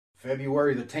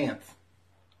February the 10th,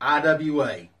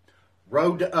 IWA,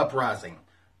 Road to Uprising,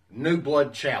 New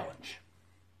Blood Challenge.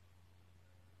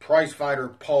 Prize fighter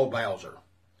Paul Bowser.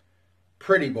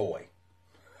 Pretty boy,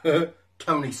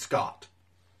 Tony Scott.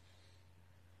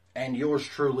 And yours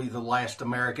truly, the last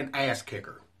American ass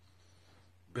kicker,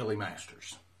 Billy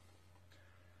Masters.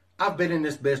 I've been in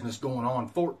this business going on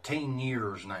 14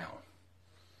 years now.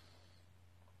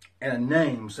 And a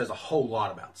name says a whole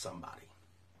lot about somebody.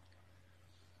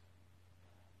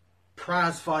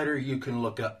 Prize fighter you can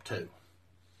look up to.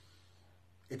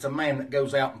 It's a man that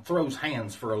goes out and throws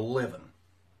hands for a living.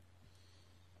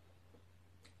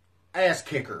 Ass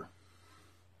kicker.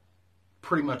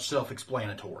 Pretty much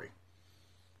self-explanatory.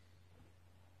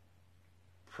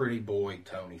 Pretty boy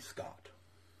Tony Scott.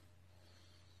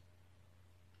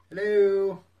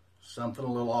 Hello. Something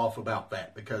a little off about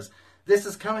that, because this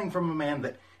is coming from a man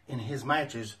that in his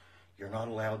matches you're not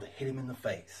allowed to hit him in the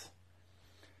face.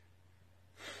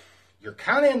 You're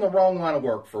kind of in the wrong line of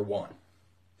work for one.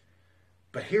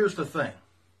 But here's the thing.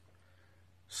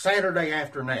 Saturday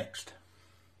after next,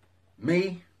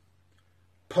 me,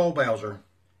 Paul Bowser,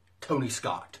 Tony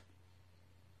Scott.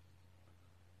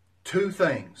 Two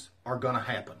things are going to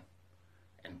happen.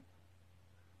 And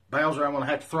Bowser, I'm going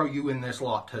to have to throw you in this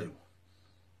lot too.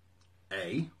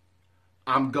 A,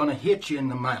 I'm going to hit you in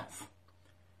the mouth.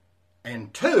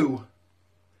 And two,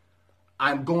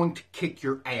 I'm going to kick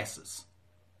your asses.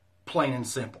 Plain and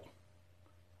simple.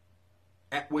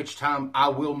 At which time I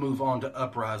will move on to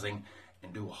Uprising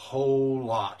and do a whole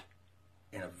lot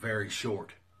in a very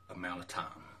short amount of time.